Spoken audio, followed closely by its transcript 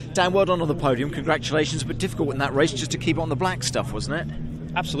Dan, well done on the podium, congratulations, but difficult in that race just to keep on the black stuff, wasn't it?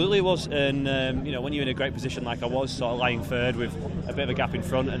 Absolutely it was, and when you're in a great position like I was, sort of lying third with a bit of a gap in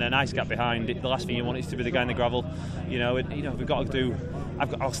front and a nice gap behind, the last thing you want is to be the guy in the gravel. We've got to do.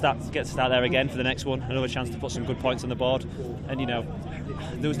 I'll get to start there again for the next one, another chance to put some good points on the board, and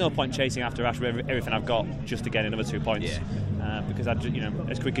there was no point chasing after Ash with everything I've got just to get another 2 points. Yeah. Because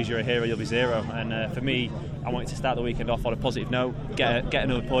as quick as you're a hero, you'll be zero. And for me, I wanted to start the weekend off on a positive note, get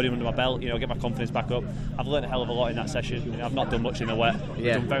another podium under my belt, get my confidence back up. I've learned a hell of a lot in that session. I've not done much in the wet.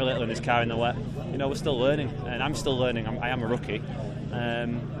 Yeah. I've done very little in this car in the wet. We're still learning, and I'm still learning. I am a rookie.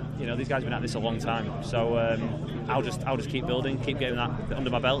 These guys have been at this a long time, so I'll just keep building, keep getting that under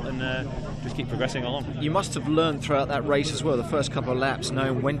my belt, and just keep progressing along. You must have learned throughout that race as well, the first couple of laps,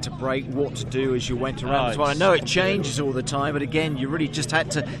 knowing when to brake, what to do as you went around as well. I know it changes all the time, but again, you really just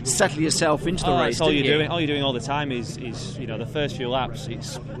had to settle yourself into the race. That's all you're doing. All you're doing all the time is the first few laps.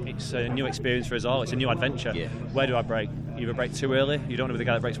 It's a new experience for us all. It's a new adventure. Yeah. Where do I brake? You either brake too early, you don't want to be the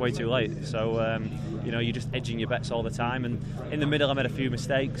guy that brakes way too late. So you're just edging your bets all the time. And in the middle, I made a few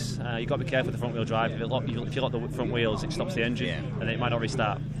mistakes. You've got to be careful with the front wheel drive. If you lock the front wheels, it stops the engine, and it might not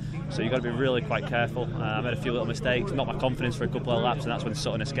restart. So you've got to be really quite careful. I made a few little mistakes, knocked my confidence for a couple of laps, and that's when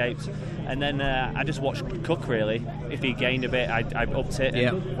Sutton escaped. And then I just watched Cook, really. If he gained a bit, I upped it.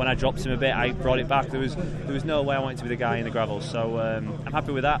 And when I dropped him a bit, I brought it back. There was no way I wanted to be the guy in the gravel. So I'm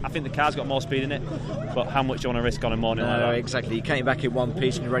happy with that. I think the car's got more speed in it, but how much do you want to risk on a morning like that? Exactly. You came back in one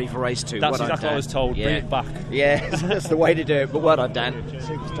piece and you're ready for race two. That's exactly what I was told. Yeah. Bring it back. Yeah, that's the way to do it. But well done, Dan.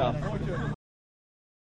 Superstar.